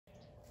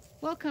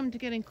Welcome to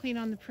Getting Clean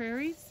on the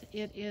Prairies.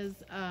 It is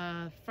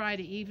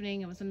Friday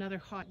evening. It was another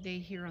hot day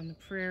here on the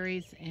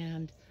prairies,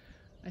 and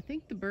I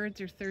think the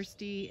birds are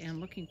thirsty and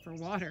looking for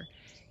water,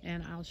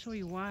 and I'll show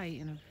you why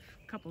in a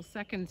couple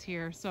seconds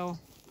here. So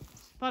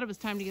thought it was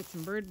time to get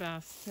some bird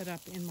baths set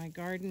up in my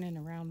garden and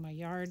around my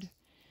yard.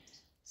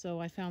 So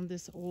I found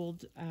this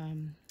old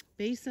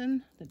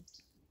basin that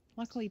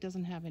luckily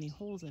doesn't have any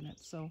holes in it.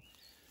 So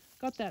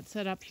got that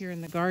set up here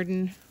in the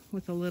garden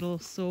with a little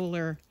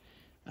solar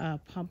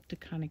pump to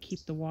kind of keep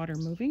the water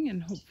moving,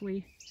 and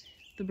hopefully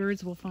the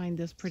birds will find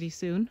this pretty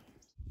soon.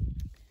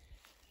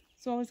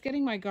 So I was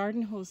getting my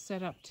garden hose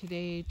set up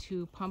today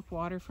to pump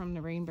water from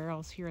the rain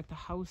barrels here at the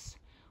house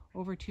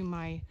over to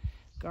my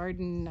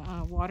garden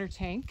water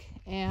tank,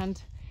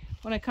 and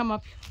when I come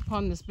up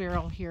upon this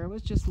barrel here, it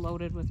was just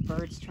loaded with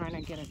birds trying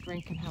to get a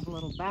drink and have a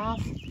little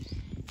bath,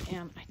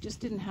 and I just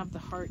didn't have the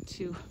heart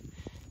to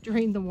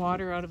drain the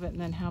water out of it and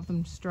then have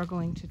them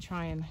struggling to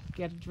try and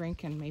get a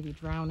drink and maybe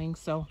drowning.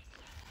 So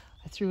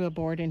I threw a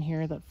board in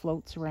here that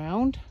floats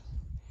around,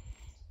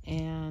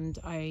 and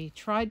I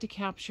tried to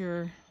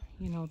capture,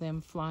 them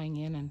flying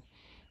in and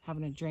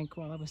having a drink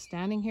while I was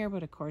standing here,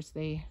 but of course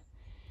they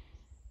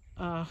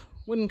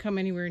wouldn't come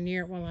anywhere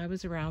near it while I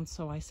was around.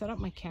 So I set up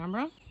my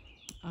camera.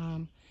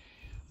 I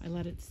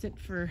let it sit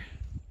for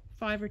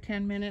 5 or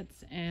 10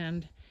 minutes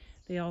and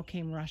they all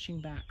came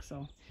rushing back.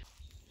 So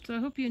I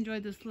hope you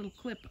enjoyed this little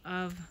clip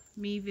of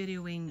me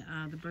videoing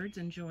the birds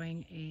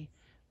enjoying a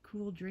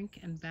cool drink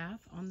and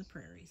bath on the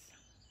prairies.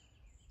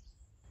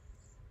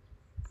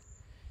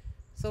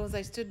 So as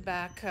I stood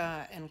back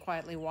and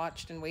quietly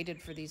watched and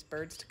waited for these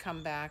birds to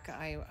come back,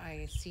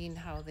 I seen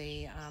how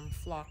they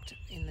flocked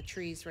in the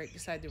trees right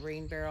beside the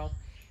rain barrel.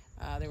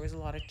 There was a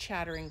lot of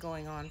chattering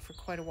going on for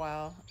quite a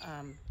while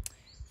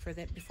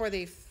before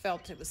they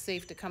felt it was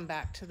safe to come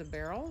back to the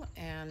barrel.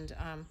 And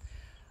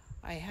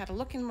I had a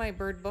look in my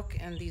bird book,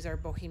 and these are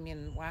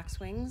Bohemian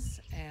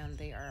waxwings, and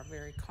they are a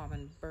very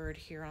common bird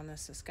here on the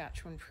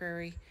Saskatchewan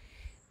Prairie.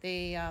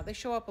 They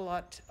show up a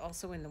lot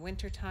also in the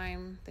winter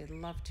time. They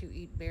love to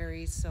eat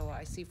berries, so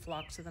I see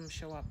flocks of them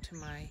show up to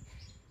my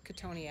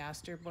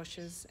cotoneaster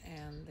bushes,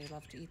 and they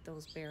love to eat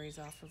those berries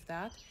off of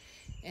that.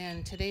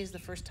 And today's the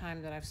first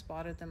time that I've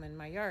spotted them in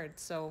my yard,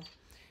 so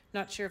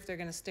not sure if they're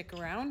going to stick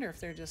around or if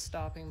they're just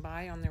stopping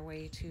by on their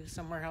way to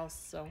somewhere else.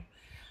 So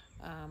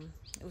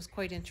it was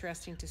quite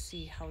interesting to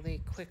see how they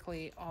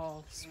quickly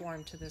all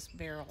swarmed to this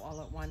barrel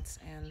all at once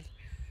and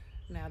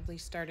madly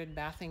started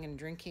bathing and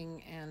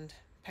drinking and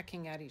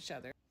pecking at each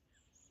other.